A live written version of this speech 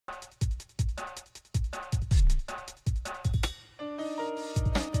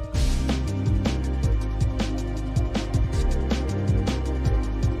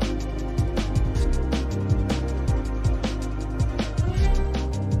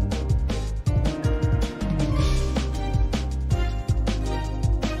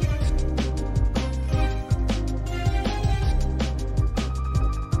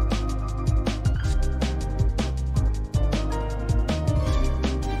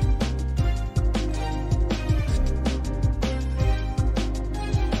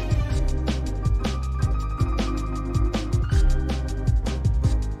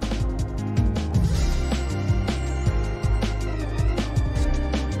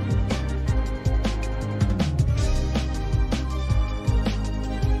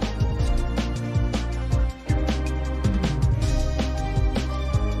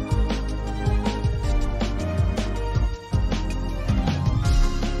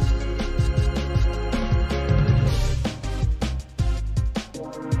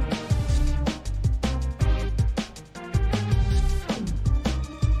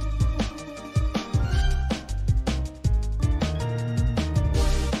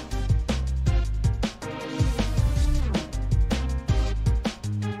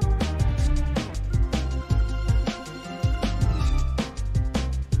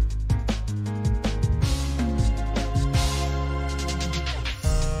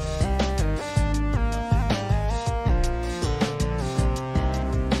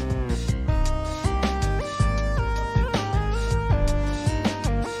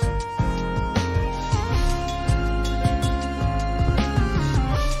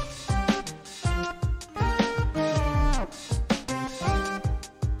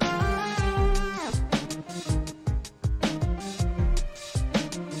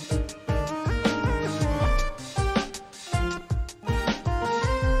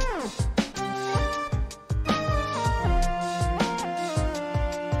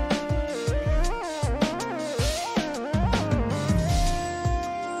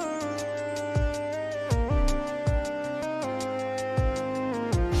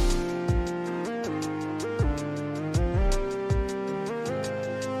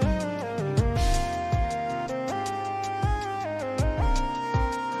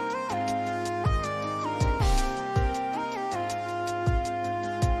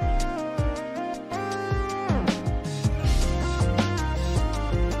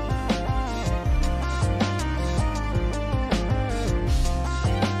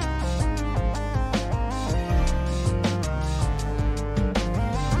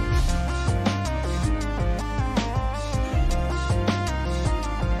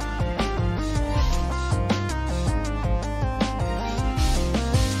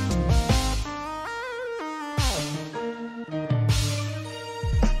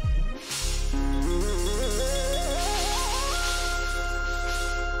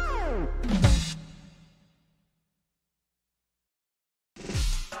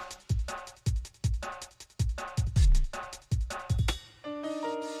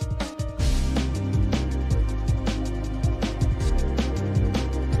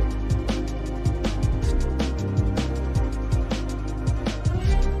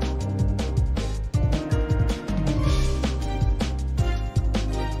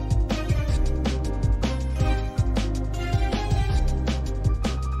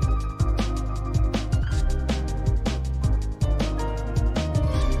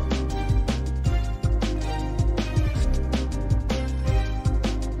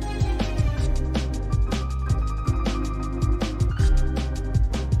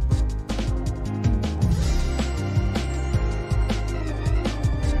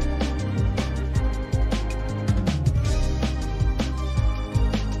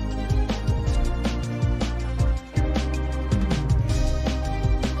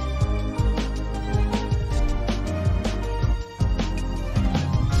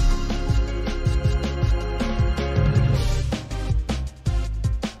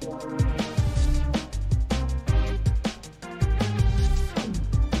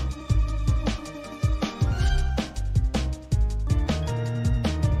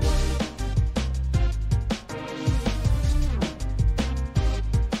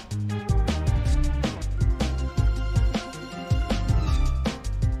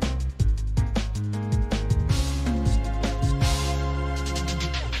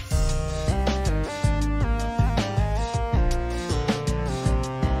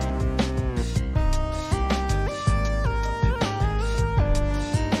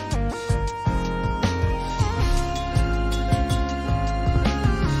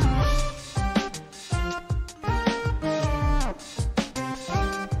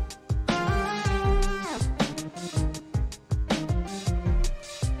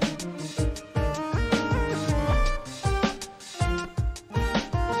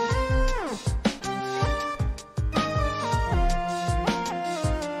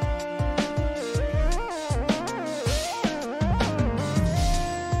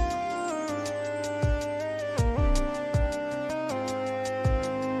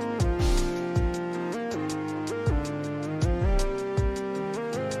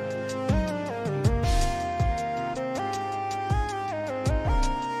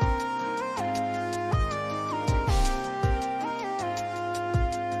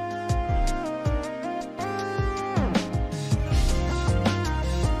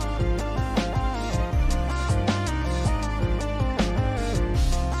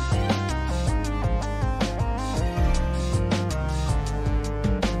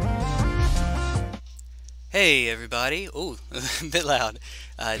Hey everybody! Oh, a bit loud.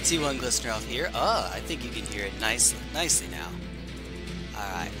 T1 Glistener off here. I think you can hear it nicely now.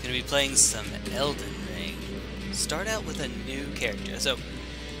 Alright, gonna be playing some Elden Ring. Start out with a new character. So,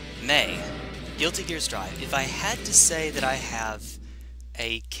 May, Guilty Gear Strive. If I had to say that I have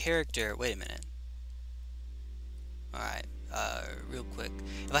a character... Wait a minute. Alright, real quick.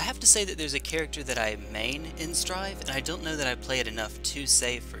 If I have to say that there's a character that I main in Strive, and I don't know that I play it enough to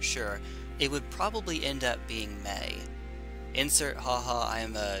say for sure, it would probably end up being May. Insert haha, I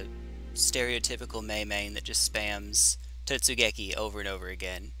am a stereotypical May main that just spams Totsugeki over and over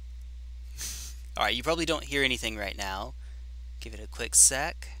again. Alright, you probably don't hear anything right now. Give it a quick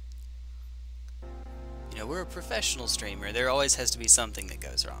sec. You know, we're a professional streamer. There always has to be something that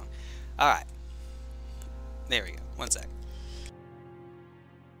goes wrong. Alright. There we go. One sec.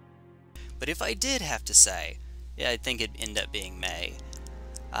 But if I did have to say, yeah, I think it'd end up being May.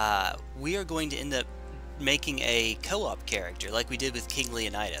 We are going to end up making a co-op character like we did with King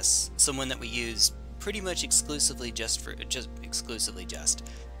Leonidas, someone that we use pretty much exclusively for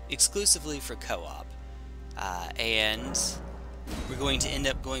co-op, and we're going to end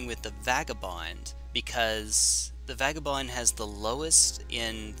up going with the Vagabond because the Vagabond has the lowest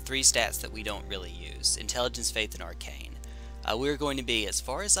in three stats that we don't really use: Intelligence, Faith, and Arcane. We're going to be, as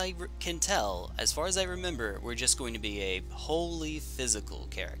far as I can tell, as far as I remember, we're just going to be a wholly physical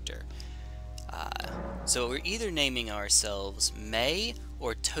character. So we're either naming ourselves May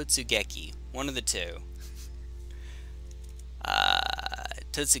or Totsugeki, one of the two.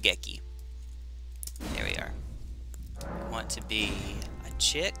 Totsugeki. There we are. We want to be a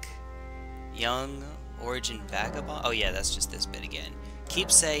chick, young, origin vagabond. Oh yeah, that's just this bit again.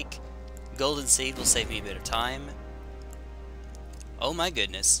 Keepsake, golden seed will save me a bit of time. Oh my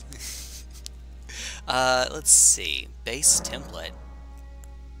goodness. Let's see. Base template.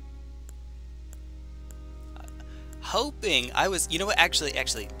 Hoping I was... You know what? Actually,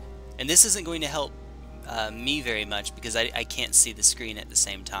 and this isn't going to help me very much because I can't see the screen at the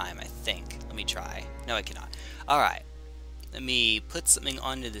same time, I think. Let me try. No, I cannot. Alright. Let me put something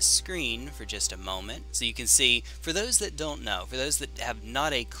onto the screen for just a moment so you can see. For those that don't know, for those that have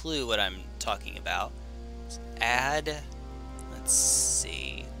not a clue what I'm talking about, add... Let's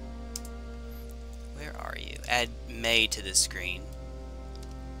see. Where are you? Add May to the screen.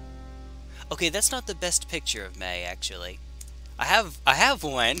 Okay, that's not the best picture of May, actually. I have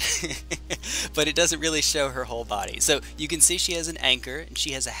one, but it doesn't really show her whole body. So you can see she has an anchor and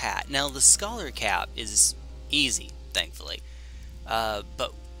she has a hat. Now the scholar cap is easy, thankfully.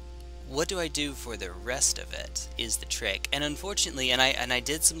 But what do I do for the rest of it is the trick. And unfortunately, and I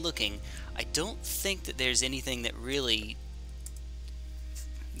did some looking, I don't think that there's anything that really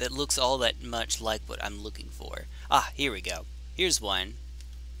that looks all that much like what I'm looking for. Ah, here we go. Here's one.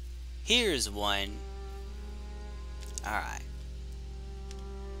 Here's one. Alright.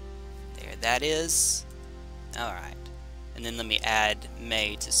 There that is. Alright. And then let me add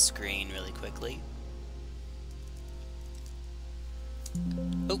May to screen really quickly.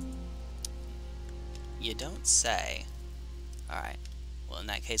 Oh. You don't say. Alright. Well, in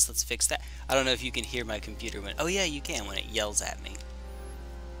that case, let's fix that. I don't know if you can hear my computer when... Oh yeah, you can when it yells at me.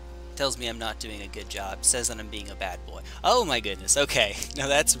 Tells me I'm not doing a good job, says that I'm being a bad boy. Oh my goodness, okay. Now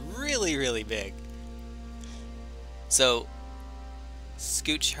that's really, really big. So,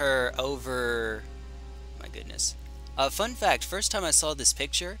 scooch her over... My goodness. Fun fact, first time I saw this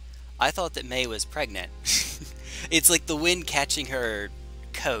picture, I thought that May was pregnant. It's like the wind catching her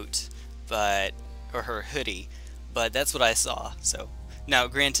coat, or her hoodie, but that's what I saw, so... Now,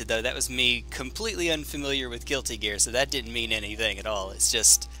 granted though, that was me completely unfamiliar with Guilty Gear, so that didn't mean anything at all. It's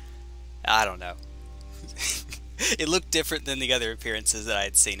just... I don't know. It looked different than the other appearances that I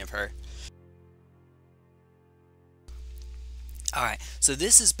had seen of her. Alright, so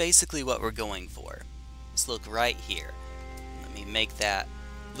this is basically what we're going for. Just look right here. Let me make that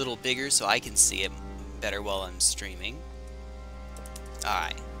a little bigger so I can see it better while I'm streaming.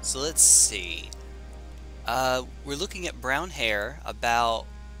 Alright, so let's see. We're looking at brown hair, about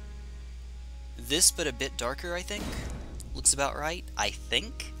this but a bit darker, I think. Looks about right, I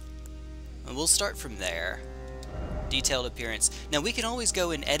think. And we'll start from there. Detailed appearance. Now we can always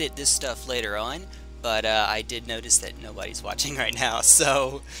go and edit this stuff later on, but I did notice that nobody's watching right now,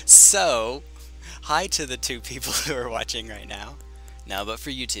 so hi to the two people who are watching right now. No, but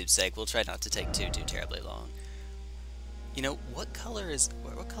for YouTube's sake, we'll try not to take too terribly long. You know, what color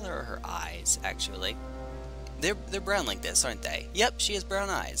are her eyes, actually? They're brown like this, aren't they? Yep, she has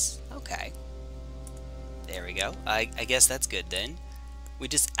brown eyes. Okay. There we go. I guess that's good then. We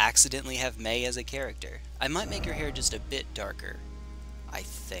just accidentally have May as a character. I might make her hair just a bit darker, I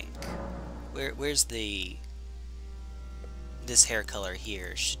think. Where's the this hair color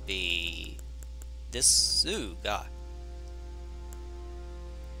here should be this. Ooh, God.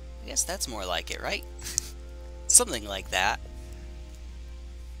 I guess that's more like it, right? Something like that.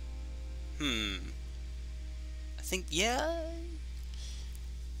 I think, yeah.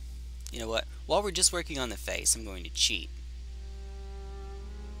 You know what? While we're just working on the face, I'm going to cheat.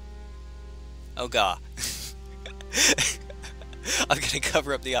 Oh, God. I'm going to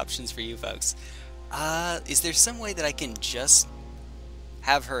cover up the options for you folks. Is there some way that I can just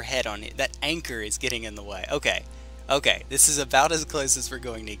have her head on it? That anchor is getting in the way. Okay. Okay, this is about as close as we're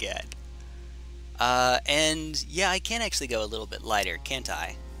going to get. And yeah, I can actually go a little bit lighter, can't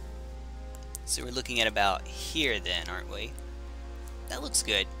I? So we're looking at about here then, aren't we? That looks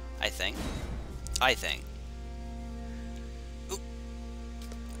good, I think. Oop.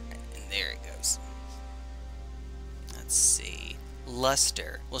 And there it goes. Let's see.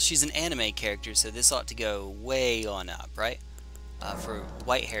 Luster. Well, she's an anime character, so this ought to go way on up, right? For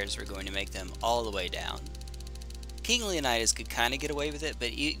white hairs, we're going to make them all the way down. King Leonidas could kind of get away with it, but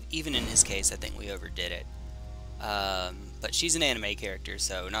even in his case, I think we overdid it. But she's an anime character,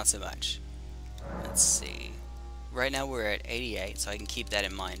 so not so much. Let's see. Right now we're at 88, so I can keep that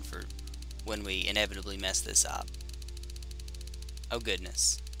in mind for when we inevitably mess this up. Oh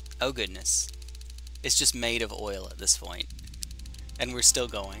goodness. Oh goodness. It's just made of oil at this point. And we're still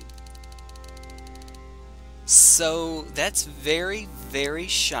going. So that's very, very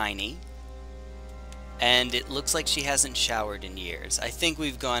shiny. And it looks like she hasn't showered in years. I think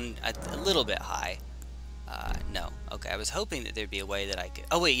we've gone a little bit high. No. Okay, I was hoping that there'd be a way that I could...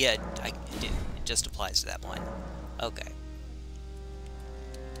 Oh, wait, yeah, I did. It just applies to that one. Okay.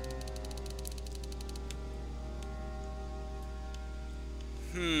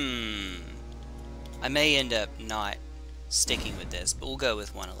 I may end up not sticking with this, but we'll go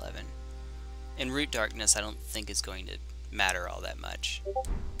with 111. In Root Darkness, I don't think it's going to matter all that much.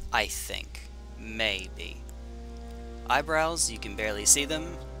 I think. Maybe. Eyebrows, you can barely see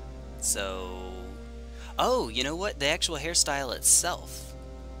them, so... Oh, you know what? The actual hairstyle itself,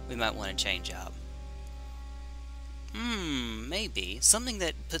 we might want to change up. Maybe. Something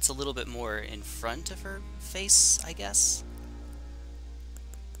that puts a little bit more in front of her face, I guess?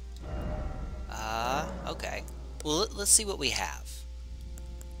 Okay. Well, let's see what we have.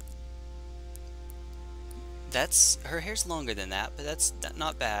 Her hair's longer than that, but that's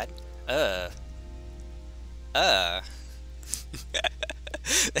not bad.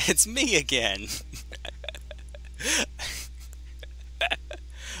 It's me again.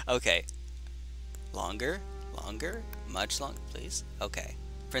 Okay. Longer, much longer, please. Okay.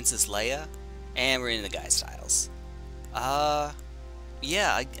 Princess Leia, and we're in the guy styles.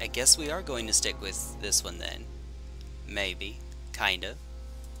 Yeah, I guess we are going to stick with this one then. Maybe, kind of.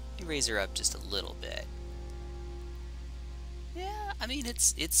 Raise her up just a little bit. Yeah, I mean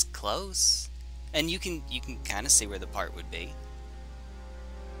it's close, and you can kind of see where the part would be.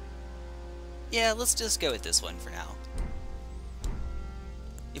 Yeah, let's just go with this one for now.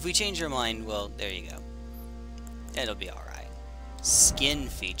 If we change our mind, well, there you go. It'll be alright. Skin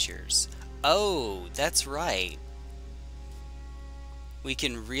features. Oh, that's right. We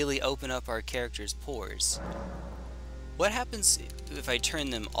can really open up our character's pores. What happens if I turn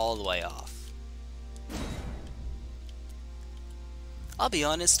them all the way off? I'll be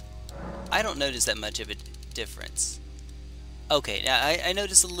honest, I don't notice that much of a difference. Okay, now I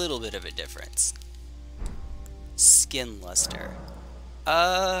notice a little bit of a difference. Skin luster.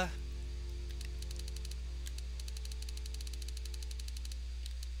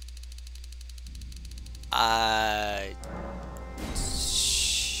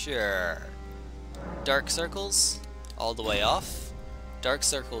 Sure. Dark circles, all the way off. Dark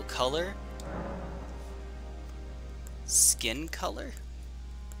circle color. Skin color?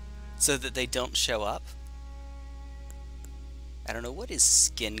 So that they don't show up? I don't know, what is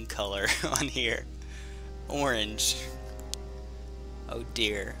skin color on here? Orange. Oh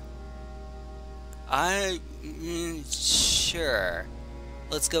dear. Sure.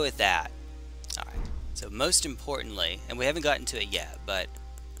 Let's go with that. Alright, so most importantly, and we haven't gotten to it yet, but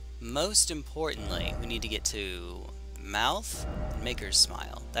most importantly, we need to get to mouth and make her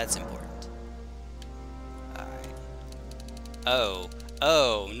smile. That's important. Alright. Oh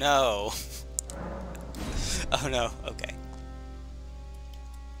no. Oh no, okay.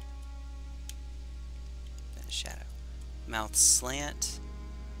 Shadow. Mouth slant.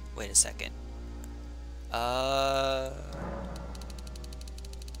 Wait a second.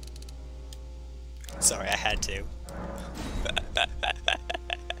 Sorry, I had to.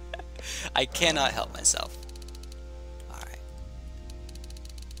 I cannot help myself. Alright.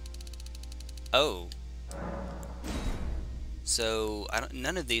 Oh. So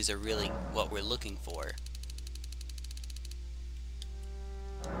none of these are really what we're looking for.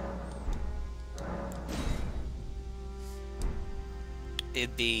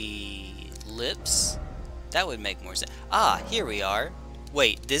 It'd be lips. That would make more sense. Ah, here we are.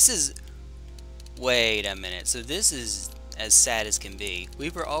 Wait, this is... Wait a minute. So this is as sad as can be. We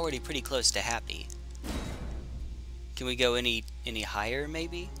were already pretty close to happy. Can we go any higher,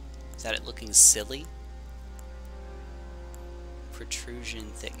 maybe? Is that it looking silly?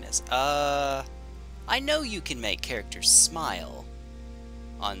 Protrusion thickness. I know you can make characters smile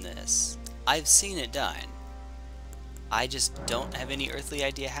on this. I've seen it done. I just don't have any earthly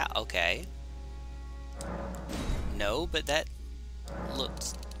idea how. Okay. No, but that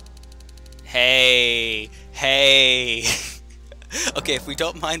looks... Hey! Hey! Okay, if we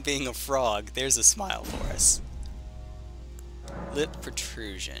don't mind being a frog, there's a smile for us. Lip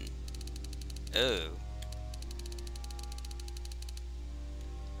protrusion. Oh.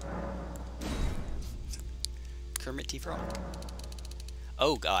 Kermit T. Frog.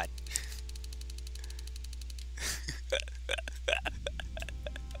 Oh, God.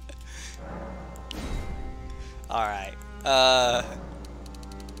 Alright. I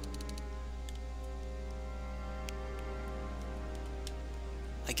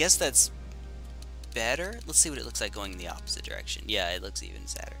guess that's better. Let's see what it looks like going in the opposite direction. Yeah, it looks even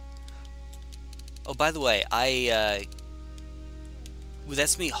sadder. Oh, by the way, well,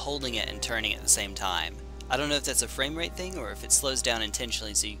 that's me holding it and turning it at the same time. I don't know if that's a frame rate thing or if it slows down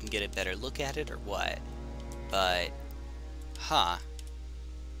intentionally so you can get a better look at it or what. But, huh.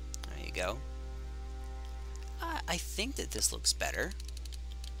 There you go. I think that this looks better.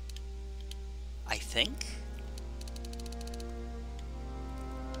 I think?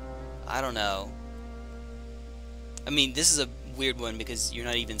 I don't know. I mean, this is a weird one because you're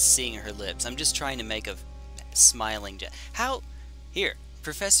not even seeing her lips. I'm just trying to make a smiling... How? Here,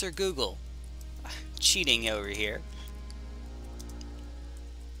 Professor Google. Cheating over here.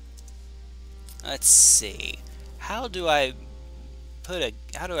 Let's see. How do I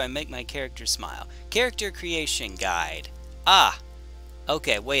make my character smile? Character creation guide. Ah!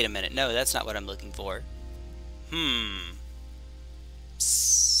 Okay, wait a minute. No, that's not what I'm looking for.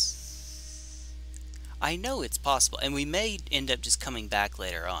 I know it's possible, and we may end up just coming back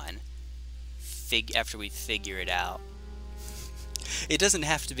later on. After we figure it out. It doesn't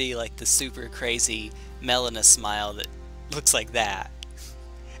have to be like the super crazy Melina smile that looks like that.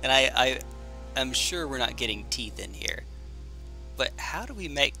 And I'm sure we're not getting teeth in here. But how do we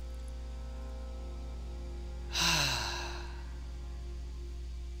make...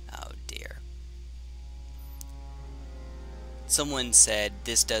 Oh dear. Someone said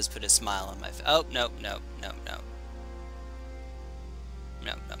this does put a smile on my face. Oh, no. No.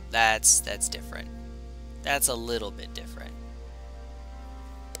 That's different. That's a little bit different.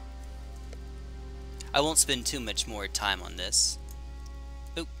 I won't spend too much more time on this.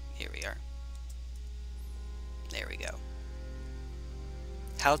 Oop, here we are. There we go.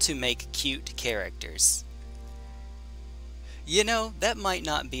 How to make cute characters. You know, that might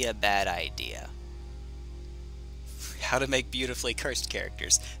not be a bad idea. How to make beautifully cursed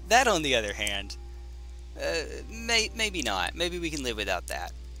characters. That, on the other hand, maybe not. Maybe we can live without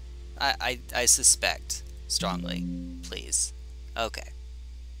that. I suspect strongly. Please. Okay.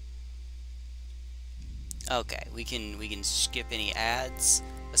 Okay, we can skip any ads,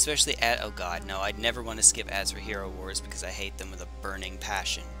 especially oh god, no, I'd never want to skip ads for Hero Wars because I hate them with a burning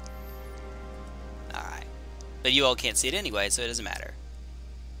passion. Alright. But you all can't see it anyway, so it doesn't matter.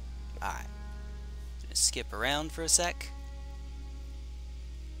 Alright. Gonna skip around for a sec.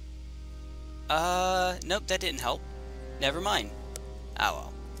 Nope, that didn't help. Never mind.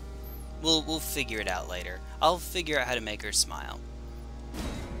 Oh well. We'll figure it out later. I'll figure out how to make her smile.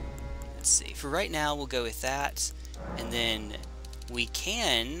 Let's see. For right now, we'll go with that, and then we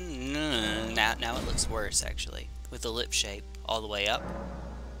can... Now it looks worse, actually, with the lip shape all the way up.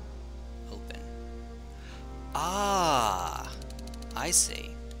 Open. Ah, I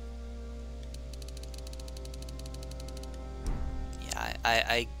see. Yeah,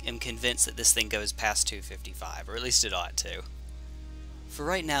 I am convinced that this thing goes past 255, or at least it ought to. For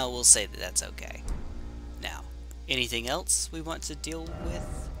right now, we'll say that that's okay. Now, anything else we want to deal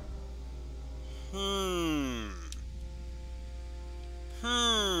with? No.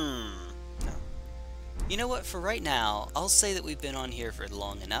 You know what, for right now, I'll say that we've been on here for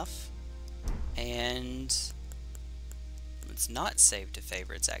long enough. And let's not save to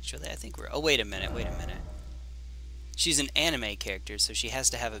favorites, actually. I think we're... Oh, wait a minute. She's an anime character, so she has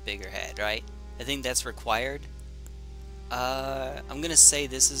to have a bigger head, right? I think that's required. I'm gonna say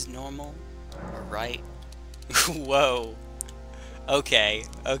this is normal. Or right. Whoa. Okay,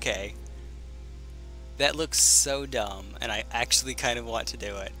 okay. That looks so dumb, and I actually kind of want to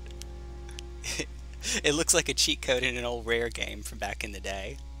do it. It looks like a cheat code in an old Rare game from back in the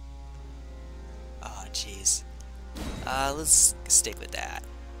day. Oh, jeez. Let's stick with that.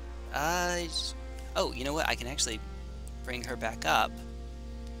 Oh, you know what? I can actually bring her back up.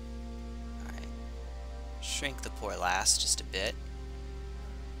 Alright. Shrink the poor lass just a bit.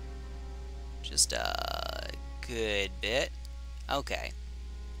 Just a good bit. Okay.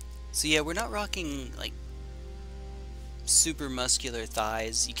 So yeah, we're not rocking, like, super muscular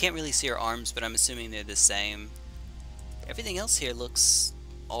thighs. You can't really see her arms, but I'm assuming they're the same. Everything else here looks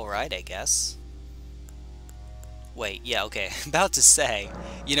alright, I guess. Wait, yeah, okay. About to say,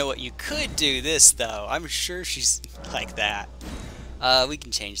 you know what, you could do this, though. I'm sure she's like that. We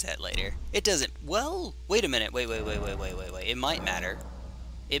can change that later. It doesn't... Well, wait a minute. Wait. It might matter.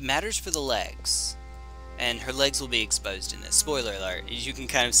 It matters for the legs. And her legs will be exposed in this. Spoiler alert. As you can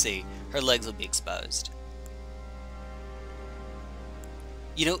kind of see, her legs will be exposed.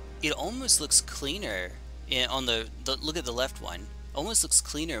 You know, it almost looks cleaner on the look at the left one. Almost looks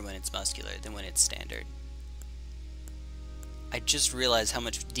cleaner when it's muscular than when it's standard. I just realized how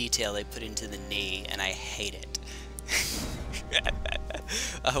much detail they put into the knee, and I hate it.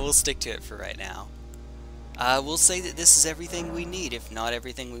 We'll stick to it for right now. We'll say that this is everything we need, if not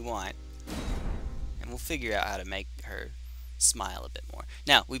everything we want. And we'll figure out how to make her smile a bit more.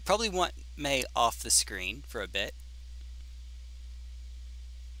 Now, we probably want May off the screen for a bit.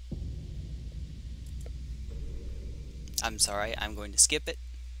 I'm sorry, I'm going to skip it.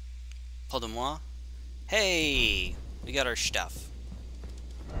 Pardon-moi. Hey! We got our stuff.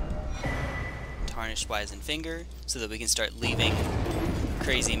 Tarnished Weisman finger, so that we can start leaving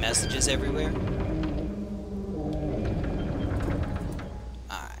crazy messages everywhere.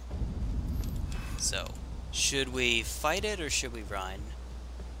 Alright. So, should we fight it or should we run?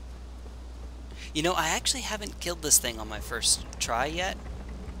 You know, I actually haven't killed this thing on my first try yet,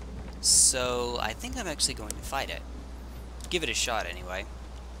 so I think I'm actually going to fight it. Give it a shot anyway.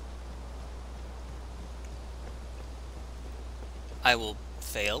 I will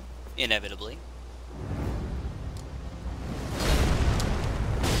fail, inevitably.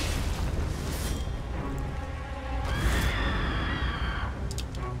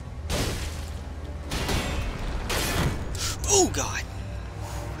 Oh god!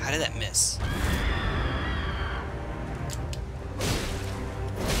 How did that miss?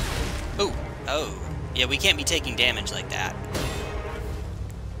 Oh! Oh! Yeah, we can't be taking damage like that.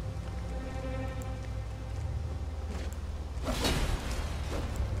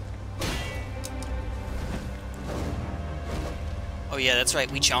 Oh yeah, that's right,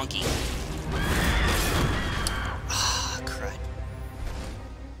 we chonky. Ah, crud.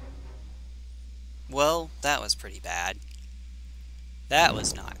 Well, that was pretty bad. That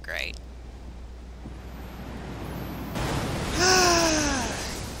was not great.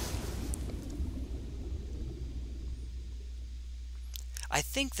 I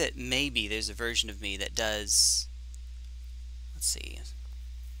think that maybe there's a version of me that does... Let's see.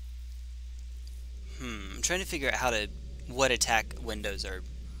 I'm trying to figure out how to... what attack windows are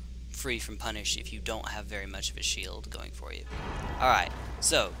free from punish if you don't have very much of a shield going for you. Alright,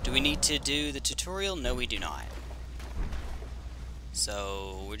 so, do we need to do the tutorial? No, we do not.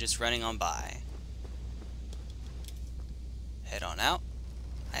 So, we're just running on by. Head on out.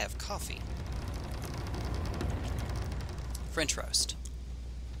 I have coffee. French roast.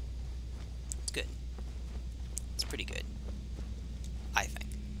 It's good. It's pretty good. I think.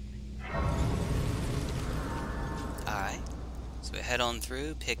 Alright. So we head on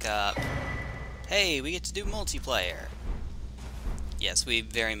through, pick up... Hey, we get to do multiplayer! Yes, we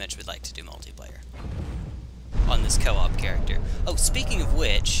very much would like to do multiplayer. On this co-op character. Oh, speaking of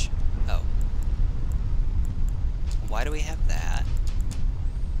which... Oh. Why do we have that?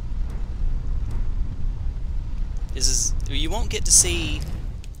 This is... You won't get to see...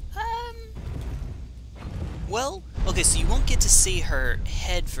 Well, okay, so you won't get to see her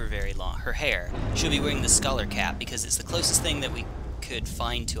head for very long, her hair. She'll be wearing the scholar cap because it's the closest thing that we could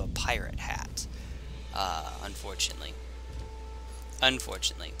find to a pirate hat. Unfortunately.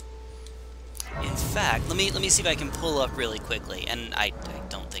 Unfortunately. In fact, let me see if I can pull up really quickly, and I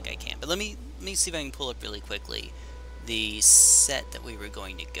don't think I can, but let me see if I can pull up really quickly the set that we were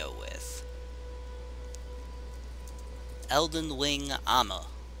going to go with. Elden Wing Armor.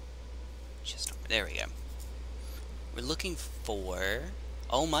 Just over there we go. We're looking for...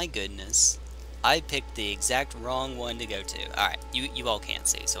 Oh my goodness. I picked the exact wrong one to go to. Alright, you all can't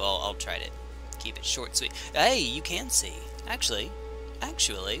see, so I'll try to keep it short, sweet. Hey, you can see. Actually. Oh,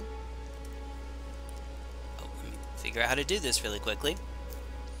 let me figure out how to do this really quickly.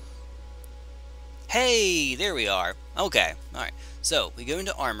 Hey, there we are. Okay, alright. So, we go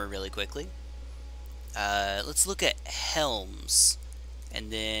into armor really quickly. Let's look at helms.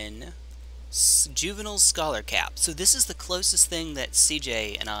 And then juvenile scholar cap. So this is the closest thing that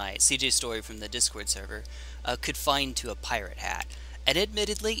CJ Story from the Discord server, could find to a pirate hat. And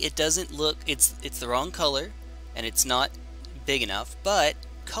admittedly, it doesn't look, it's the wrong color, and it's not big enough, but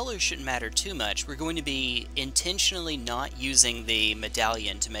color shouldn't matter too much. We're going to be intentionally not using the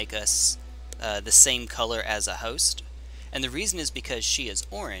medallion to make us the same color as a host. And the reason is because she is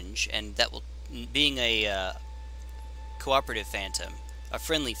orange, and that will, being a cooperative phantom, a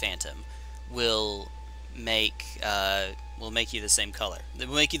friendly phantom, will make you the same color. It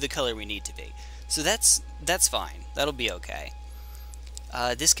will make you the color we need to be. So that's fine. That'll be okay.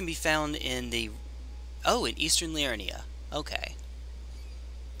 This can be found in in Eastern Liurnia. Okay.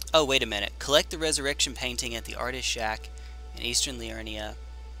 Oh, wait a minute. Collect the resurrection painting at the artist shack in Eastern Liurnia.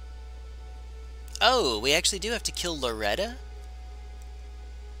 Oh, we actually do have to kill Loretta?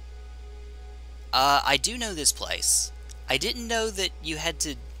 I do know this place. I didn't know that you had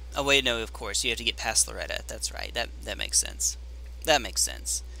to... Oh, wait, no, of course. You have to get past Loretta. That's right. That makes sense. That makes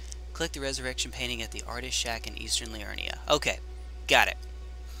sense. Collect the resurrection painting at the artist shack in Eastern Liurnia. Okay, got it.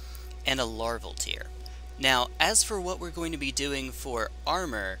 And a larval tier. Now, as for what we're going to be doing for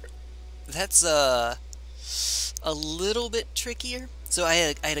armor, that's a little bit trickier. So I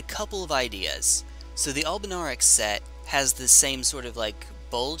had a couple of ideas. So the Albinauric set has the same sort of like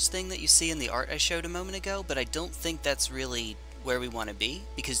bulge thing that you see in the art I showed a moment ago, but I don't think that's really where we want to be,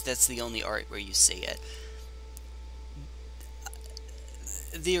 because that's the only art where you see it.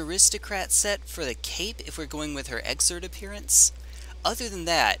 The aristocrat set for the cape, if we're going with her exert appearance, other than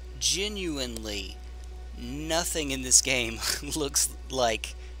that, genuinely nothing in this game looks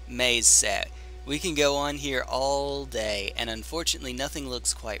like May's set. We can go on here all day, and unfortunately nothing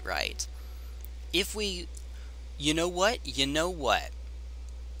looks quite right. If we... You know what?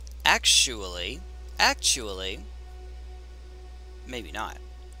 Actually... Maybe not.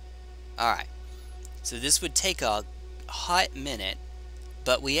 Alright. So this would take a hot minute,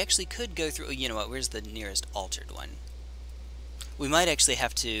 but we actually could go through... You know what? Where's the nearest altered one? We might actually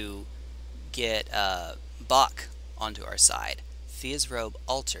have to get Bach onto our side. Fia's robe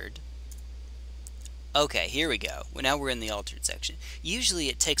altered. Okay, here we go. Well, now we're in the altered section. Usually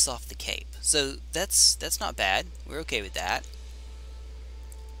it takes off the cape, so that's not bad. We're okay with that.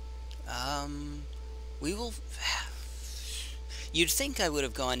 We will... You'd think I would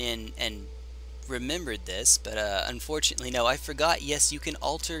have gone in and remembered this, but unfortunately no, I forgot. Yes, you can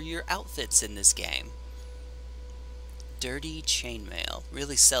alter your outfits in this game. Dirty chainmail.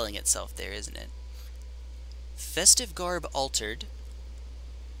 Really selling itself there, isn't it? Festive garb altered.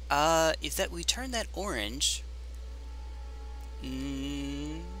 If that we turn that orange...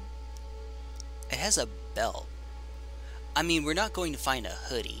 it has a belt. I mean, we're not going to find a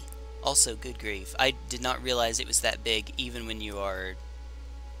hoodie. Also, good grief. I did not realize it was that big, even when you are...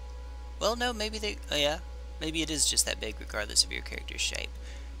 Well, no, maybe they... Oh, yeah. Maybe it is just that big, regardless of your character's shape.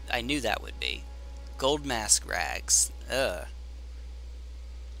 I knew that would be. Gold mask rags. Ugh.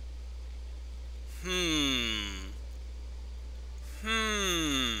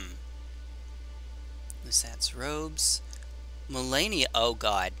 Lusat's robes. Melania. Oh,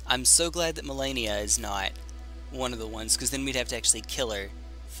 God. I'm so glad that Melania is not one of the ones, because then we'd have to actually kill her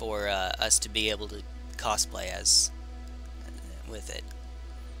for us to be able to cosplay as with it.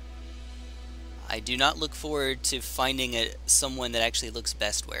 I do not look forward to finding someone that actually looks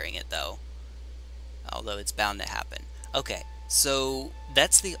best wearing it, though. Although it's bound to happen. Okay, so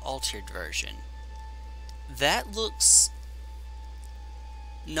that's the altered version. That looks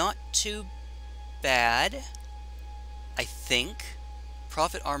not too bad, I think.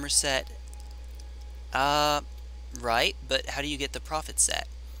 Prophet armor set. Right, but how do you get the Prophet set?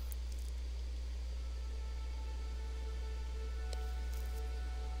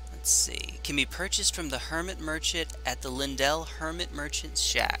 Let's see. Can be purchased from the Hermit Merchant at the Lindell Hermit Merchant's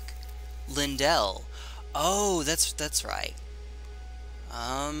Shack. Lindell. Oh, that's right.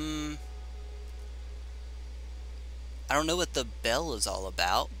 I don't know what the bell is all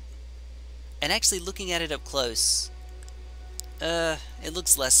about. And actually, looking at it up close, it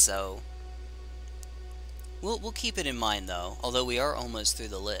looks less so. We'll keep it in mind, though, although we are almost through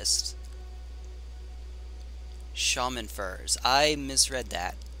the list. Shaman furs. I misread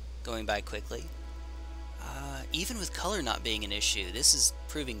that, going by quickly. Even with color not being an issue, this is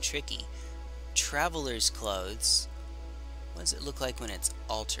proving tricky. Traveler's clothes. What does it look like when it's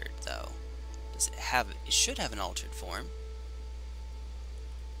altered, though? Does it have... It should have an altered form.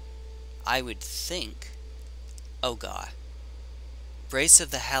 I would think. Oh god. Brace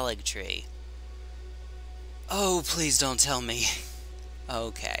of the Halig Tree. Oh, please don't tell me.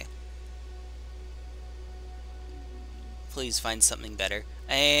 Okay. Please find something better.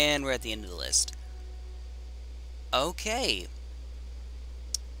 And we're at the end of the list. Okay.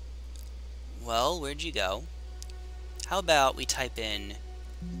 Well, where'd you go? How about we type in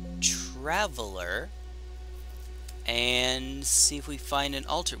Traveler and see if we find an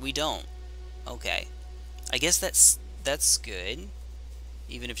altar. We don't. Okay. I guess that's good.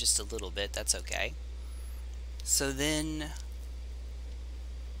 Even if just a little bit, that's okay. So then...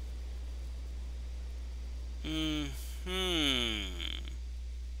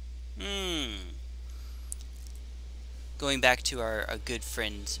 Going back to our good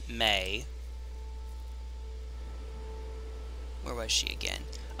friend May. Where was she again?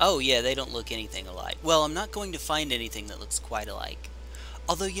 Oh yeah, they don't look anything alike. Well, I'm not going to find anything that looks quite alike.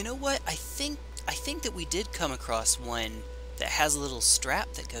 Although, you know what? I think that we did come across one that has a little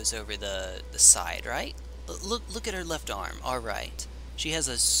strap that goes over the side, right? Look at her left arm. Alright. She has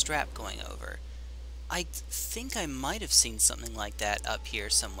a strap going over. I think I might have seen something like that up here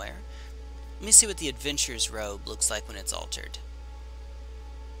somewhere. Let me see what the adventurer's robe looks like when it's altered.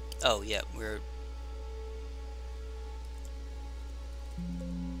 Oh, yeah, we're...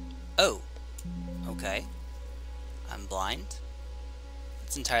 Oh. Okay. I'm blind.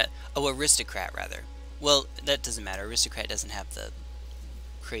 It's entirely... Oh, aristocrat, rather. Well, that doesn't matter. Aristocrat doesn't have the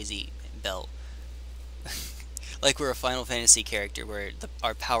crazy belt. Like we're a Final Fantasy character where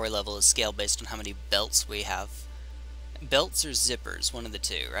our power level is scaled based on how many belts we have. Belts or zippers, one of the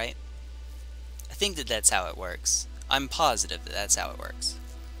two, right? I think that that's how it works. I'm positive that that's how it works.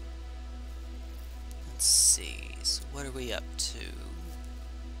 Let's see. So what are we up to?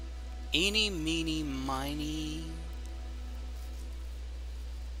 Eeny, meeny, miny.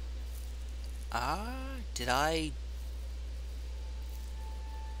 Did I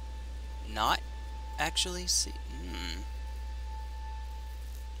not actually see?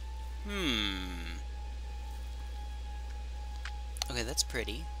 Okay, that's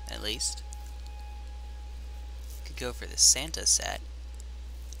pretty, at least. Could go for the Santa set.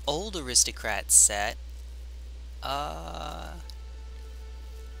 Old aristocrat set.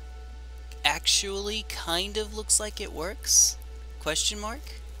 Actually kind of looks like it works? Question mark?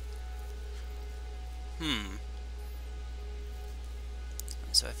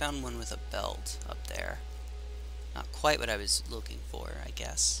 So I found one with a belt up there. Not quite what I was looking for, I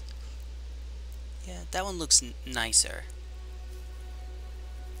guess. Yeah, that one looks nicer.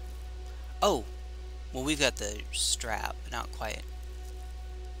 Oh! Well, we've got the strap, but not quite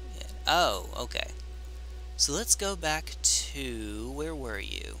yet. Oh, okay. So let's go back to... Where were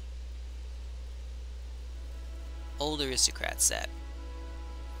you? Old aristocrat set.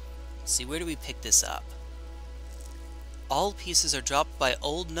 Let's see, where do we pick this up? All pieces are dropped by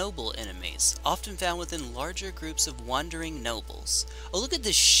old noble enemies, often found within larger groups of wandering nobles. Oh, look at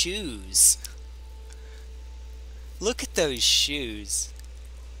the shoes! Look at those shoes!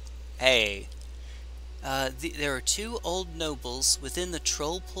 Hey. There are 2 old nobles within the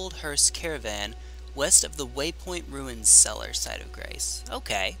Troll-Pulled Hearse caravan west of the Waypoint Ruins cellar site of Grace.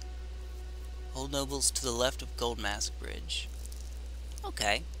 Okay. Old nobles to the left of Gold Mask Bridge.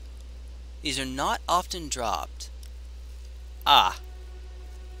 Okay. These are not often dropped. Ah.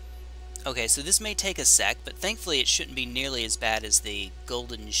 Okay, so this may take a sec, but thankfully it shouldn't be nearly as bad as the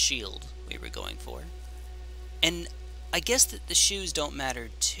golden shield we were going for. And I guess that the shoes don't matter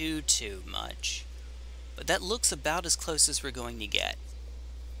too much, but that looks about as close as we're going to get.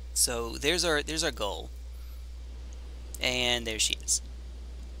 So there's our goal. And there she is.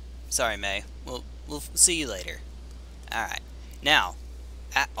 Sorry, May. We'll see you later. Alright. Now,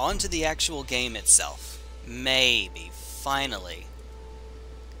 on to the actual game itself. Maybe, finally,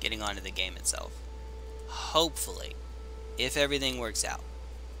 getting onto the game itself. Hopefully, if everything works out.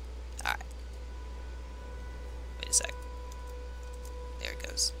 Alright. Wait a sec. There it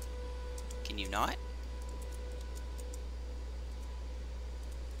goes. Can you not?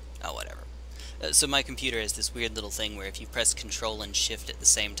 Oh, whatever. So my computer has this weird little thing where if you press Control and Shift at the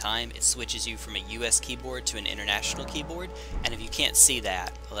same time, it switches you from a US keyboard to an international keyboard, and if you can't see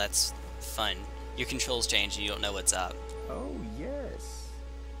that, well, that's fun. Your controls change and you don't know what's up. Oh, yes.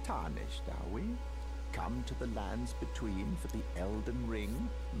 Tarnished, are we? Come to the lands between for the Elden Ring?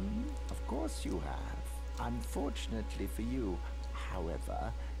 Of course you have. Unfortunately for you,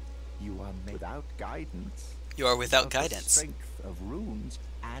 however, you are made without guidance. You are without The guidance. strength of runes,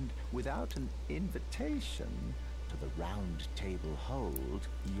 and without an invitation to the Round Table Hold,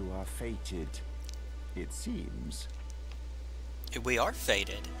 you are fated, it seems. We are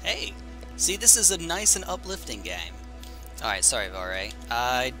fated. Hey! See, this is a nice and uplifting game. Alright, sorry, Vare.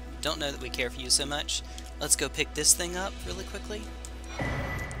 I don't know that we care for you so much. Let's go pick this thing up really quickly.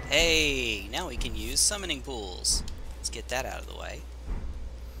 Hey! Now we can use summoning pools. Let's get that out of the way.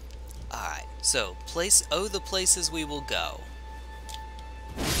 Alright, so, the places we will go.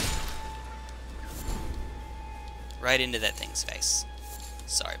 Right into that thing's face.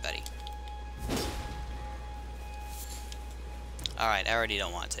 Sorry, buddy. Alright, I already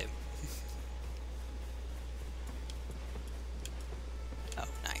don't want to. Oh,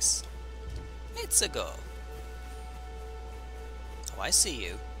 nice. It's a go. Oh, I see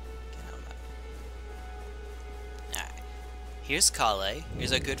you. Alright. Here's Kale.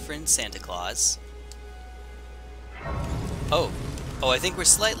 Here's our good friend Santa Claus. Oh. Oh, I think we're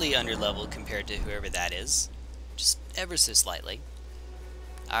slightly underleveled compared to whoever that is. Just ever so slightly.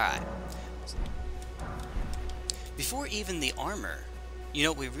 Alright. Before even the armor, you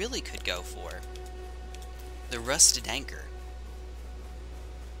know what we really could go for? The rusted anchor.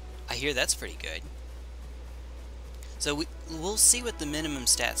 I hear that's pretty good. So we'll see what the minimum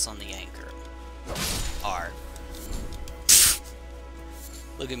stats on the anchor are.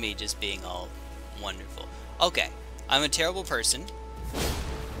 Look at me just being all wonderful. Okay, I'm a terrible person.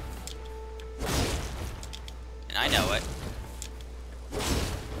 And I know it.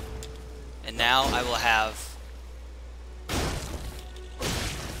 And now I will have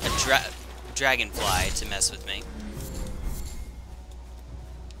a dragonfly to mess with me.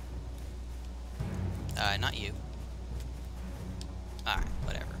 Not you. Alright,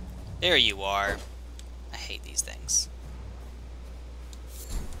 whatever. There you are. I hate these things.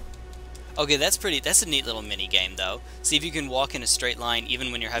 Okay, that's a neat little mini game though. See if you can walk in a straight line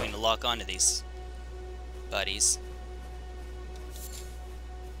even when you're having to lock onto these buddies.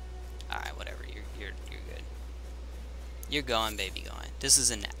 Alright, whatever. You're good. You're gone, baby, gone. This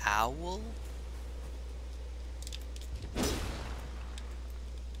is an owl?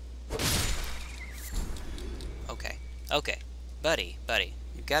 Okay. Okay. Buddy.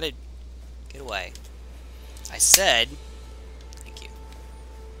 You've got to get away. I said... Thank you.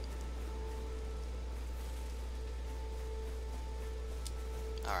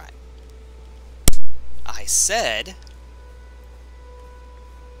 Alright. I said...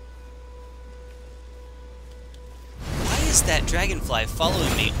 Why is that dragonfly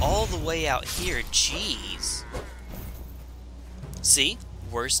following me all the way out here? Jeez. See?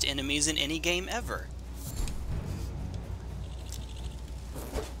 Worst enemies in any game ever.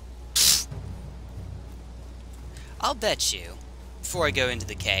 I'll bet you, before I go into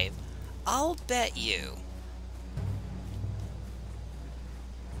the cave, I'll bet you.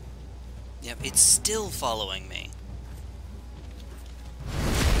 Yep, it's still following me.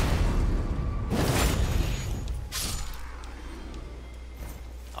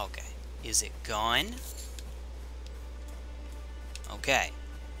 Okay, is it gone? Okay.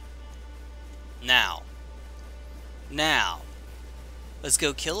 Now, let's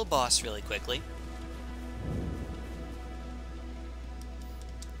go kill a boss really quickly.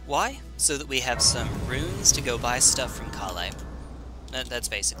 Why? So that we have some runes to go buy stuff from Kale. That's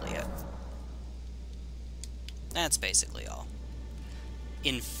basically it. That's basically all.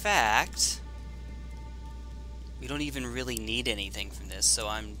 In fact, we don't even really need anything from this, so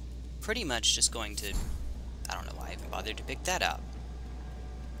I'm pretty much just going to... I don't know why I even bothered to pick that up.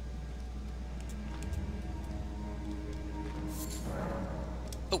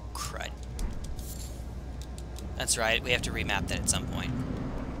 Oh, crud. That's right, we have to remap that at some point.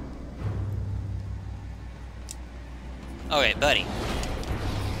 Okay, buddy.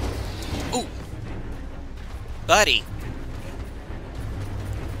 Ooh! Buddy!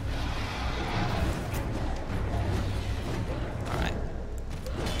 Alright.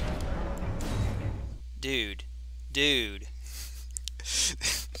 Dude.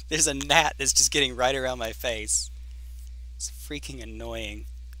 There's a gnat that's just getting right around my face. It's freaking annoying.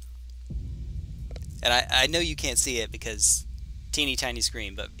 And I know you can't see it because teeny tiny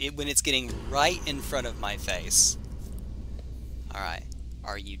screen, but when it's getting right in front of my face. Alright,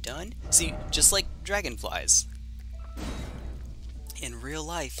 are you done? See, just like dragonflies. In real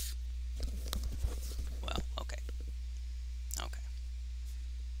life. Well, okay. Okay.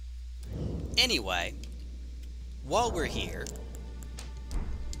 Anyway, while we're here...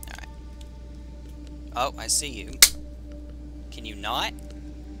 Alright. Oh, I see you. Can you not?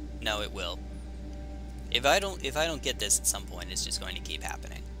 No, it will. If I don't get this at some point, it's just going to keep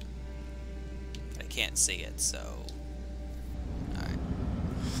happening. But I can't see it, so... Alright.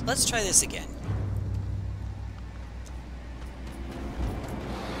 Let's try this again.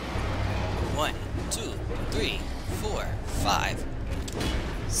 One, two, three, 4, 5,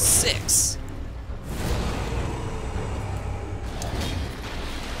 6.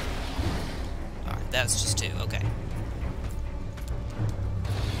 Alright, that's just 2. Okay.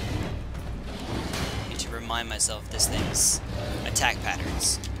 Need to remind myself this thing's attack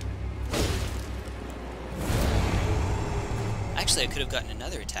patterns. Actually, I could have gotten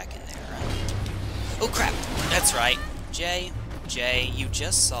another attack in there, right? Oh crap! That's right. Jay, you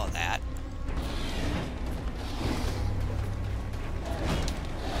just saw that.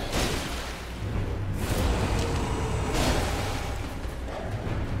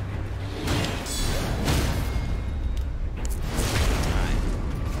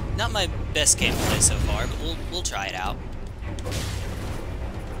 Alright. Not my best gameplay so far, but we'll try it out.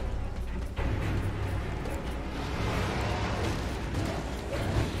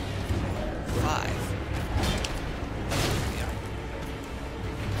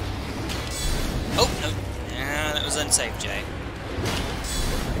 Oh, no. Yeah, that was unsafe, Jay.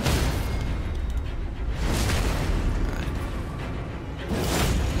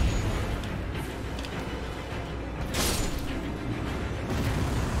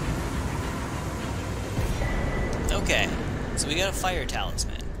 Okay, so we got a fire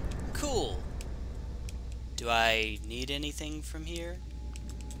talisman. Cool. Do I need anything from here?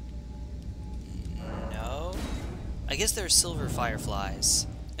 No. I guess there are silver fireflies.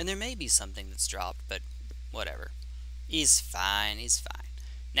 And there may be something that's dropped, but whatever. He's fine, he's fine.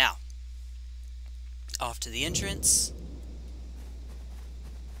 Now, off to the entrance.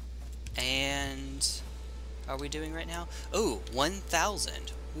 And how are we doing right now? Oh,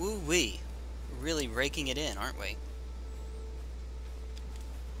 1,000. Woo-wee. Really raking it in, aren't we?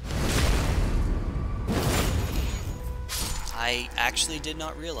 I actually did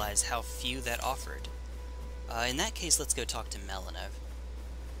not realize how few that offered. In that case, let's go talk to Melina.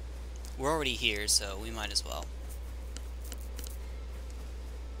 We're already here, so we might as well.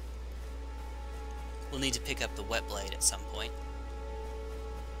 We'll need to pick up the wet blade at some point.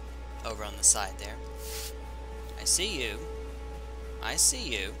 Over on the side there. I see you. I see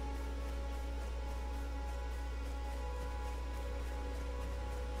you.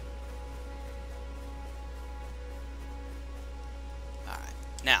 Alright.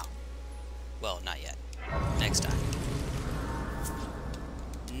 Now. Well, not yet. Next time.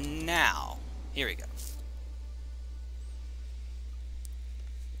 Now, here we go.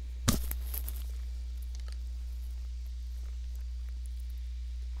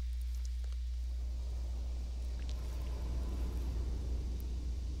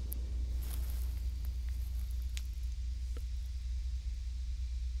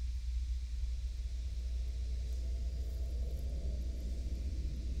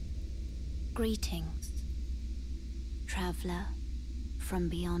 Greetings, traveler from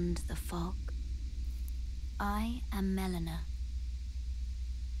beyond the fog. I am Melina.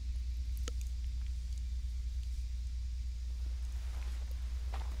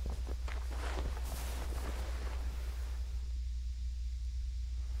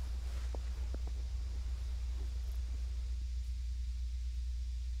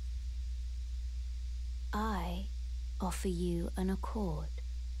 I offer you an accord.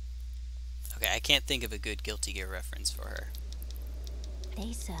 Okay, I can't think of a good Guilty Gear reference for her.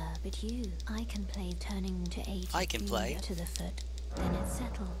 They sir, but you. I can play turning to 80 I can play. To the foot. Then it's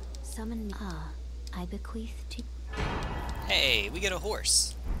settled. Summon I bequeath to... Hey, we get a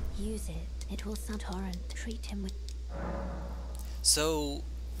horse. Use it. It will torrent. Treat him with... So,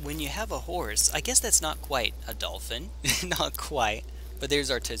 when you have a horse, I guess that's not quite a dolphin. Not quite. But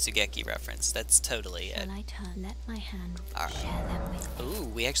there's our Totsugeki reference. That's totally it. Shall I turn? Let my hand All right. share them with me. Ooh,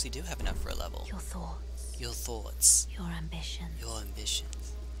 we actually do have enough for a level. Your thoughts. Your thoughts. Your ambitions. Your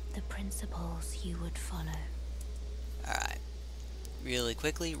ambitions. The principles you would follow. Alright. Really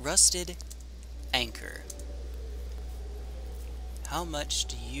quickly, rusted anchor. How much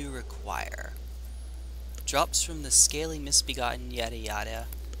do you require? Drops from the scaly misbegotten yada yada.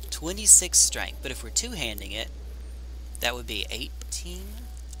 26 strength, but if we're two-handing it, that would be 18,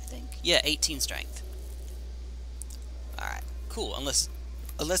 I think? Yeah, 18 strength. Alright, cool, unless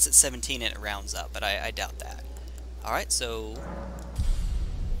it's 17 and it rounds up, but I doubt that. Alright, so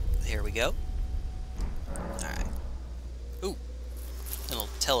here we go. Alright. Ooh, it'll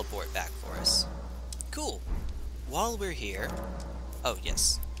teleport back for us. Cool. While we're here, oh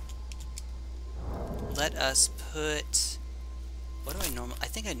yes, let us put, what do I normally, I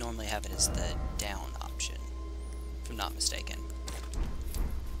think I normally have it as the down option, if I'm not mistaken.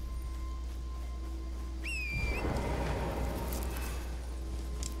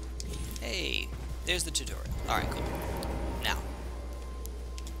 Hey, there's the tutorial. Alright, cool. Now.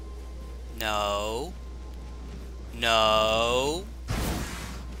 No. No.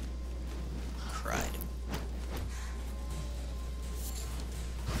 Cried.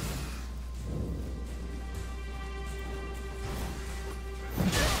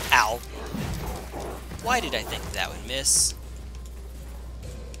 Ow. Why did I think that would miss?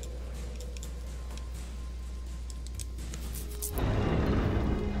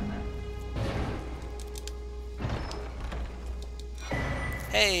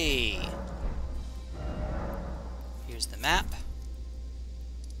 Hey! Here's the map.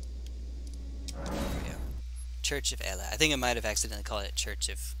 There we go. Church of Ela. I think I might have accidentally called it Church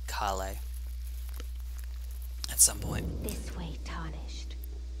of Kale at some point. This way, Tarnished.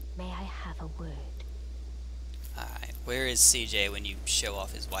 May I have a word? Alright, where is CJ when you show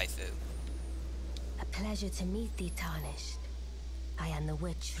off his waifu? A pleasure to meet thee, Tarnished. I am the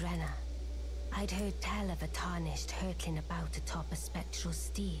witch Renna. I'd heard tell of a Tarnished hurtling about atop a spectral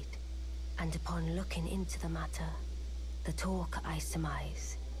steed, and upon looking into the matter, the talk I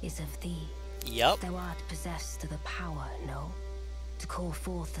surmise is of thee. Yup. Thou art possessed of the power, no? To call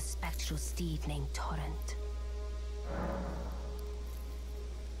forth a spectral steed named Torrent.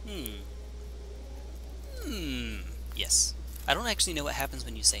 Yes. I don't actually know what happens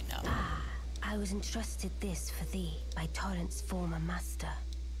when you say no. Ah, I was entrusted this for thee by Torrent's former master.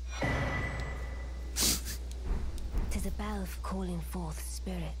 'Tis a bell for calling forth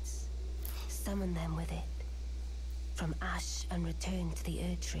spirits. Summon them with it. From ash and return to the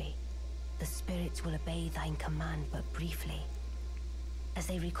Erdtree, the spirits will obey thine command but briefly, as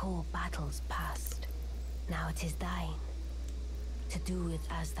they recall battles past. Now it is thine, to do with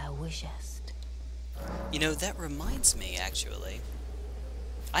as thou wishest. You know, that reminds me, actually.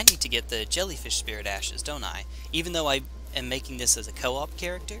 I need to get the jellyfish spirit ashes, don't I? Even though I am making this as a co-op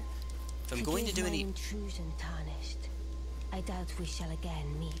character, if I'm going to do any... intrusion, Tarnished. I doubt we shall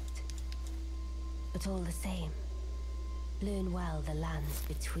again meet. But all the same, learn well the lands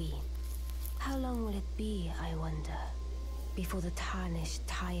between. How long will it be, I wonder, before the Tarnished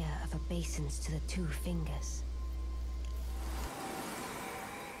tire of obeisance to the 2 fingers?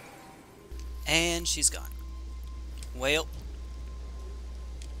 And she's gone. Well.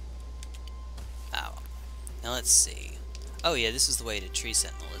 Oh. Now let's see. Oh yeah, this is the way to Tree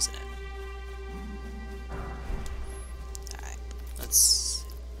Sentinel, isn't it? Alright. Let's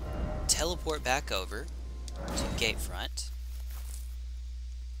teleport back over to Gatefront.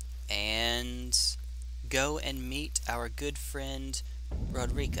 And go and meet our good friend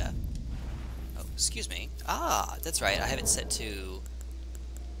Rodrika. Oh, excuse me. Ah, that's right. I have it set to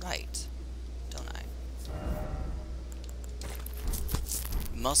right, don't I?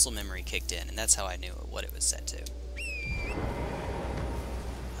 Muscle memory kicked in, and that's how I knew what it was set to.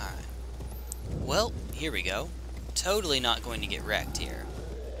 Alright. Well, here we go. Totally not going to get wrecked here.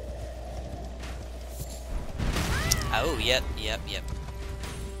 Oh, yep.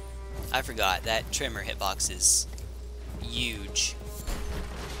 I forgot, that trimmer hitbox is huge.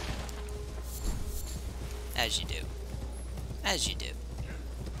 As you do. As you do.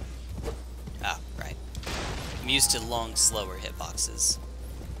 Ah, right. I'm used to long, slower hitboxes.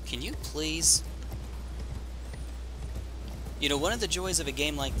 Can you please? You know, one of the joys of a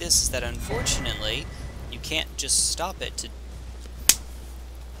game like this is that unfortunately, you can't just stop it to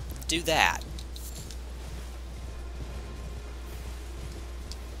do that.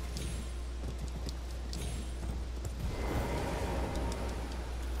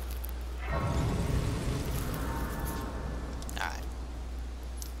 Alright.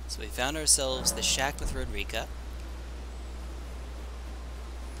 So we found ourselves the shack with Rodrika.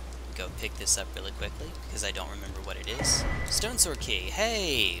 Go pick this up really quickly, because I don't remember what it is. Stone Sword Key.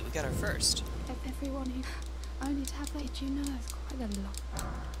 Hey, we got our first. Everyone who only to have let you know it's quite a lot.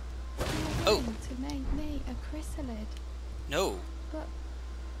 Oh. To make me a chrysalid. No. But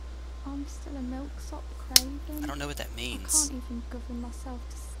I'm still a milksop craven. I don't know what that I means. can't even govern myself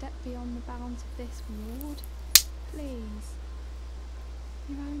to step beyond the bounds of this ward. Please.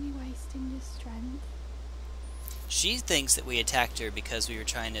 You're only wasting your strength. She thinks that we attacked her because we were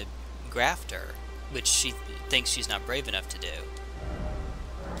trying to graft her, which she thinks she's not brave enough to do.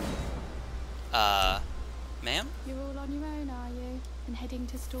 Ma'am? You're all on your own, are you? And heading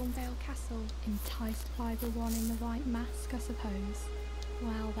to Stormvale Castle, enticed by the one in the white mask, I suppose.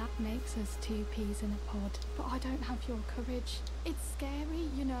 Well, that makes us 2 peas in a pod. But I don't have your courage. It's scary,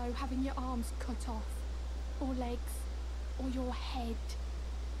 you know, having your arms cut off. Or legs. Or your head.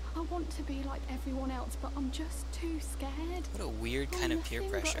 I want to be like everyone else, but I'm just too scared. What a weird kind of peer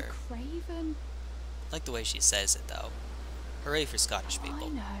pressure. But a craven. I like the way she says it, though. Hooray for Scottish people. I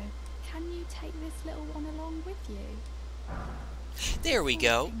know. Can you take this little one along with you? There we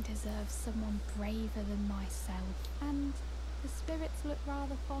go. Everything deserves someone braver than myself, and the spirits look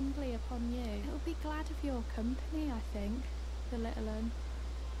rather fondly upon you. It'll be glad of your company, I think, the little un.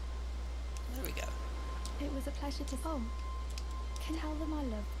 There we go. It was a pleasure to... Oh, can tell them I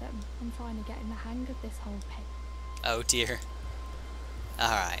love them. I'm trying to get in the hang of this whole pit. Oh dear.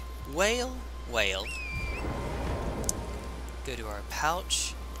 Alright. Whale. Go to our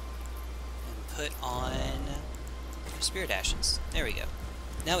pouch and put on spirit ashes. There we go.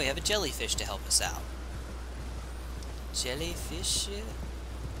 Now we have a jellyfish to help us out. Jellyfish?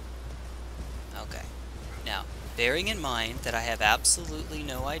 Okay. Now, bearing in mind that I have absolutely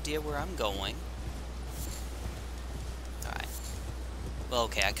no idea where I'm going. Alright. Well,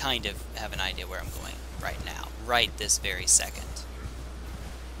 okay, I kind of have an idea where I'm going right now. Right this very second.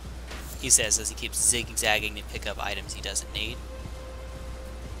 He says as he keeps zigzagging to pick up items he doesn't need.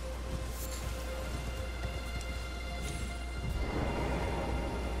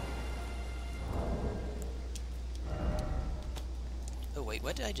 Oh wait,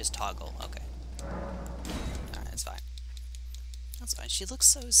 what did I just toggle? Okay. Alright, that's fine. That's fine. She looks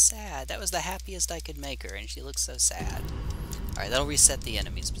so sad. That was the happiest I could make her, and she looks so sad. Alright, that'll reset the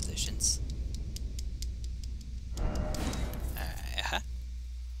enemy's positions.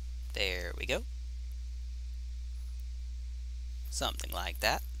 There we go. Something like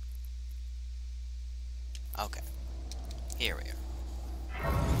that. Okay. Here we are.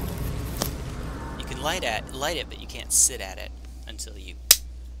 You can light it, but you can't sit at it until you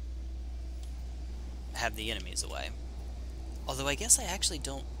have the enemies away. Although I guess I actually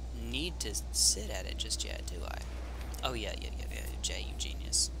don't need to sit at it just yet, do I? Oh yeah, Jay, you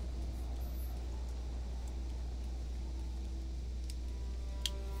genius.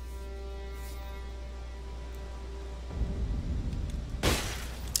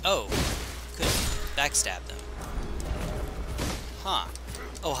 Oh, couldn't backstab them. Huh.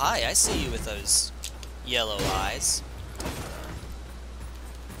 Oh, hi, I see you with those yellow eyes.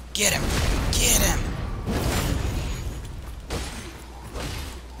 Get him! Get him!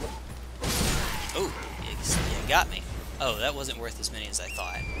 Oh, you got me. Oh, that wasn't worth as many as I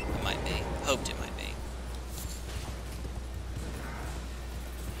thought it might be. Hoped it might be.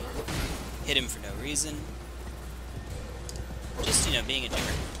 Hit him for no reason. Just, you know, being a jerk.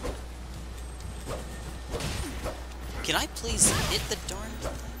 Can I please hit the darn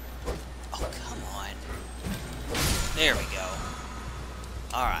thing? Oh, come on. There we go.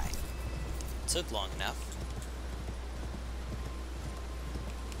 Alright. Took long enough.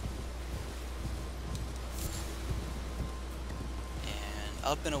 And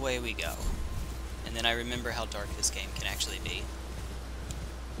up and away we go. And then I remember how dark this game can actually be.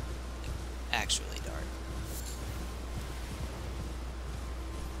 Actually dark.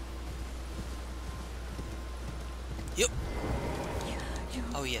 Yep.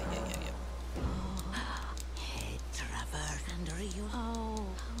 Oh yeah. Hey, Trevor, under you. Oh,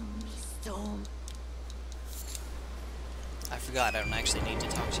 Storm. I forgot, I don't actually need to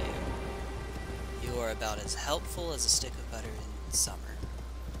talk to you. You are about as helpful as a stick of butter in summer.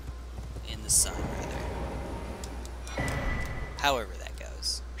 In the sun, rather. However that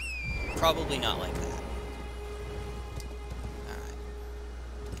goes. Probably not like that. Alright.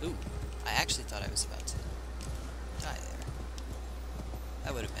 Ooh, I actually thought I was about to die there.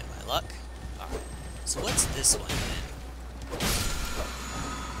 That would have been my luck. Alright. So what's this one then?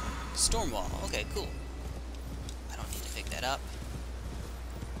 Stormwall. Okay, cool. I don't need to pick that up.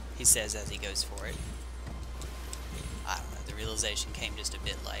 He says as he goes for it. I don't know, the realization came just a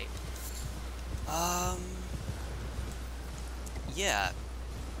bit late. Yeah.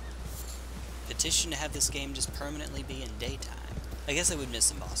 Petition to have this game just permanently be in daytime. I guess I would miss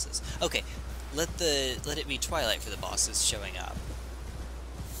some bosses. Okay, let it be twilight for the bosses showing up.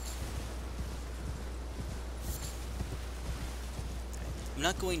 I'm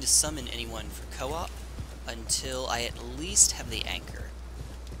not going to summon anyone for co-op until I at least have the anchor.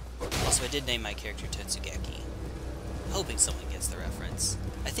 Also, I did name my character Totsugeki. Hoping someone gets the reference.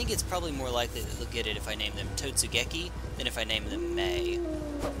 I think it's probably more likely that they'll get it if I name them Totsugeki than if I name them Mei.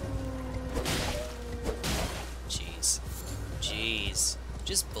 Jeez.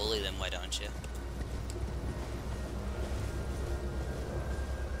 Just bully them, why don't you?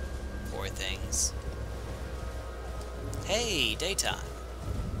 Poor things. Hey, daytime.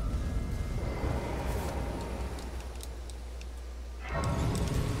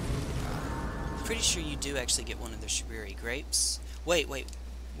 Pretty sure you do actually get one of the Shibiri grapes. Wait,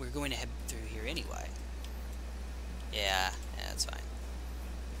 we're going to head through here anyway. Yeah, that's fine.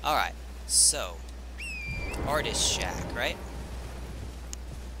 Alright, so, Artist Shack, right?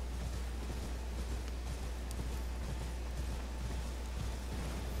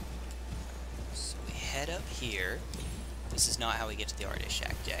 here. This is not how we get to the artist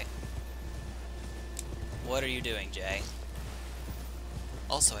shack, Jay. What are you doing, Jay?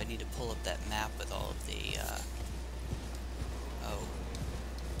 Also, I need to pull up that map with all of the,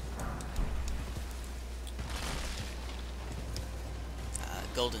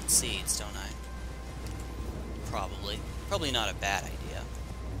 golden seeds, don't I? Probably. Probably not a bad idea.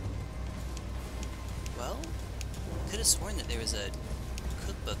 Well, could have sworn that there was a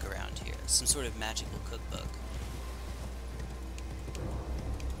cookbook around here. Some sort of magical cookbook.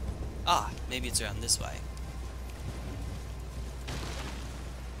 Ah, maybe it's around this way.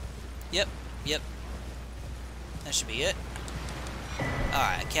 Yep, yep. That should be it.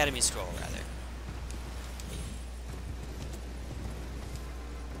 Alright, Academy Scroll, rather.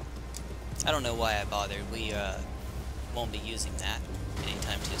 I don't know why I bothered. We, won't be using that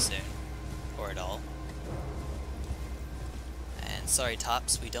anytime too soon. Or at all. And sorry,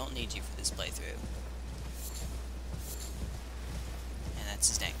 Tops, we don't need you for this playthrough. And that's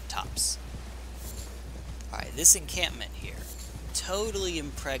his name, Tops. Alright, this encampment here. Totally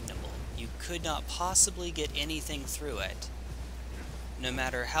impregnable. You could not possibly get anything through it. No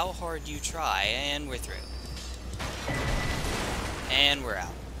matter how hard you try, and we're through. And we're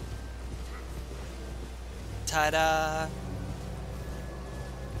out. Ta-da!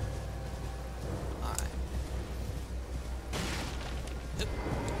 Alright. Oop.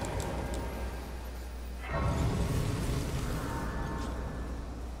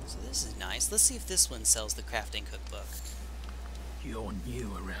 So this is nice. Let's see if this one sells the crafting cookbook. You're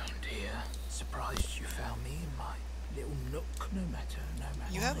new around here. Surprised you found me in my little nook, no matter.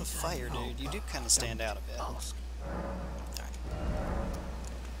 You have a fire, dude. You do kind of stand out a bit. Ask. Alright.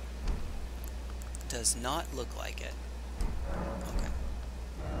 Does not look like it. Okay.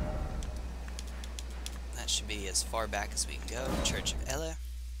 That should be as far back as we can go. Church of Ella.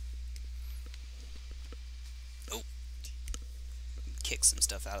 Oh. Kick some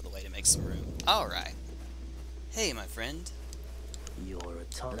stuff out of the way to make some room. Alright. Hey, my friend. You're a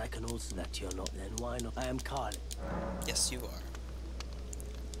ton. I can also that you're not then. Why not? I am Carl. Yes, you are.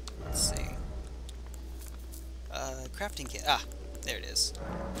 Let's see. Crafting kit. Ah, there it is.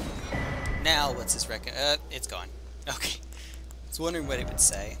 Now, what's this reckon? It's gone. Okay. I was wondering what it would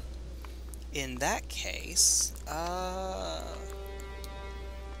say. In that case,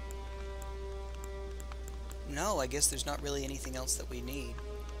 no, I guess there's not really anything else that we need.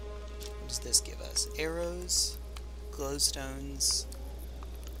 What does this give us? Arrows, glowstones.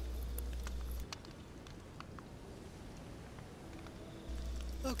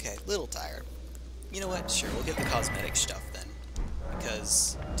 Okay, little tired. You know what? Sure, we'll get the cosmetic stuff then.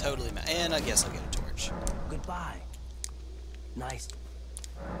 Because, totally and I guess I'll get a torch. Goodbye. Nice.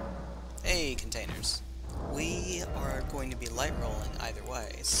 Hey, containers. We are going to be light rolling either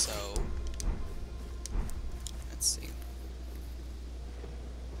way, so... Let's see.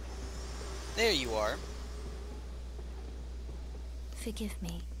 There you are. Forgive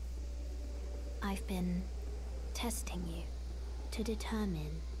me. I've been testing you to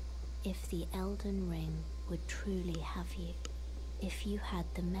determine if the Elden Ring would truly have you. If you had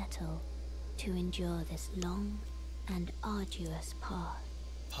the mettle to endure this long and arduous path.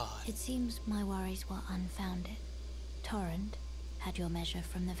 It seems my worries were unfounded. Torrent had your measure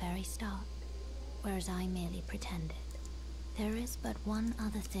from the very start, whereas I merely pretended. There is but one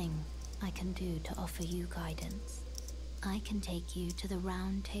other thing I can do to offer you guidance. I can take you to the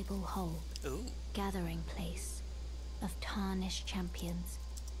Round Table Hold, gathering place of tarnished champions,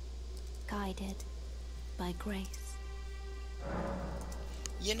 guided by grace.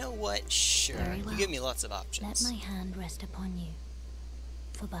 You know what? Sure. Very well. You give me lots of options. Let my hand rest upon you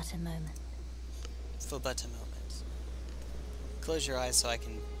for but a moment. For but a moment. Close your eyes so I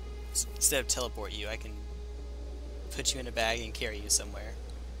can, instead of teleport you, I can put you in a bag and carry you somewhere.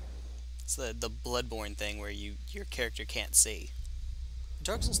 It's the Bloodborne thing where your character can't see.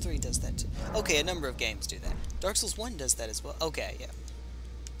 Dark Souls 3 does that too. Okay, a number of games do that. Dark Souls 1 does that as well. Okay, yeah.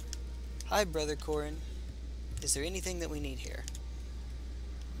 Hi, Brother Corin. Is there anything that we need here?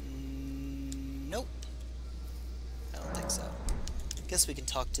 Nope. I don't think so. Guess we can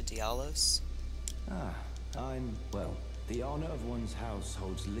talk to Dialos. Well, the honor of one's house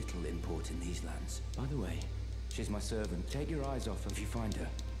holds little import in these lands. By the way, she's my servant. Take your eyes off her if you find her.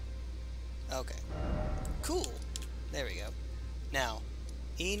 Okay. Cool. There we go. Now,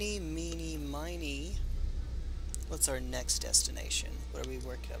 eeny, meeny, miny. What's our next destination? What are we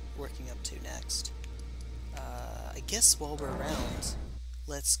working up to next? I guess while we're around,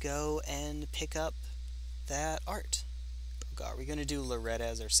 let's go and pick up that art. Oh god, are we gonna do Loretta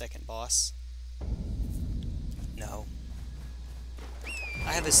as our second boss? No.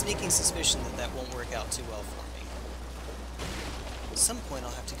 I have a sneaking suspicion that that won't work out too well for me. At some point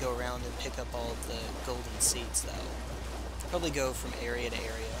I'll have to go around and pick up all of the golden seeds, though. Probably go from area to area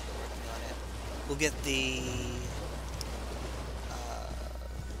working on it. We'll get the...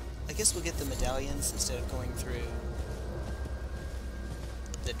 I guess we'll get the medallions instead of going through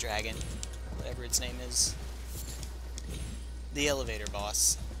the dragon, whatever its name is. The elevator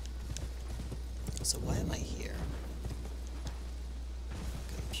boss. So why am I here?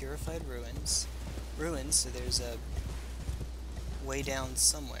 Okay, purified ruins. Ruins, so there's a way down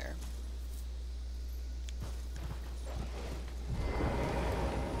somewhere.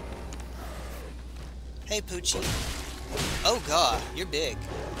 Hey, Poochie. Oh god, you're big.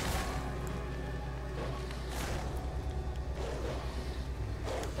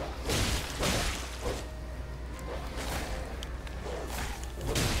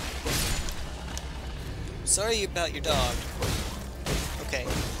 Sorry about your dog. Okay,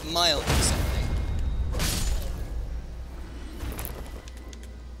 mildly sorry.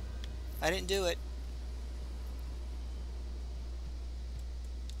 I didn't do it.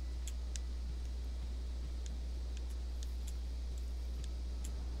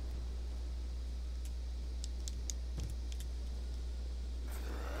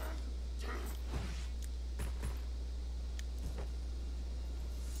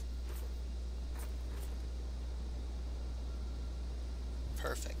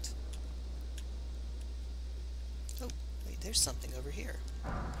 Perfect. Oh, wait, there's something over here.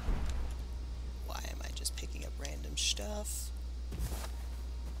 Why am I just picking up random stuff?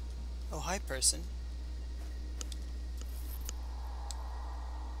 Oh, hi, person.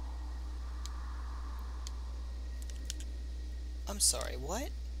 I'm sorry, what?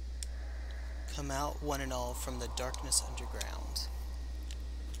 Come out, one and all, from the darkness underground.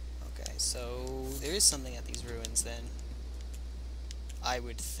 Okay, so there is something at these ruins, then. I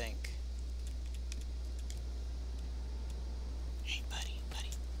would think. Hey, buddy, buddy.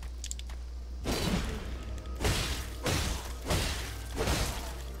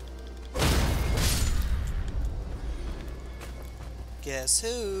 Guess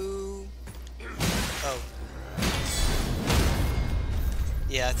who? Oh.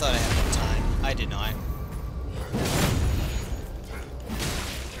 Yeah, I thought I had more time. I did not.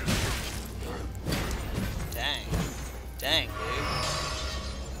 Dang. Dang, dude.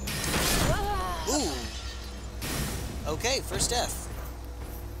 Ooh. Okay, first death.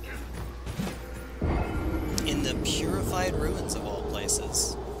 In the purified ruins of all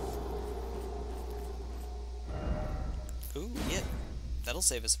places. Ooh, yeah. That'll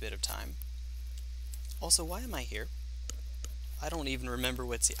save us a bit of time. Also, why am I here? I don't even remember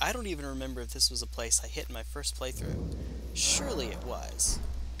I don't even remember if this was a place I hit in my first playthrough. Surely it was.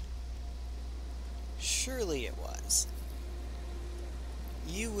 Surely it was.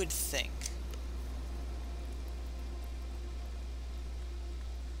 You would think.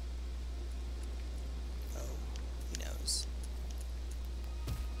 Oh, he knows.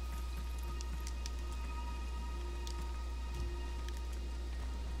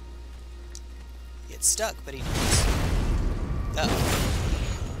 He gets stuck, but he knows.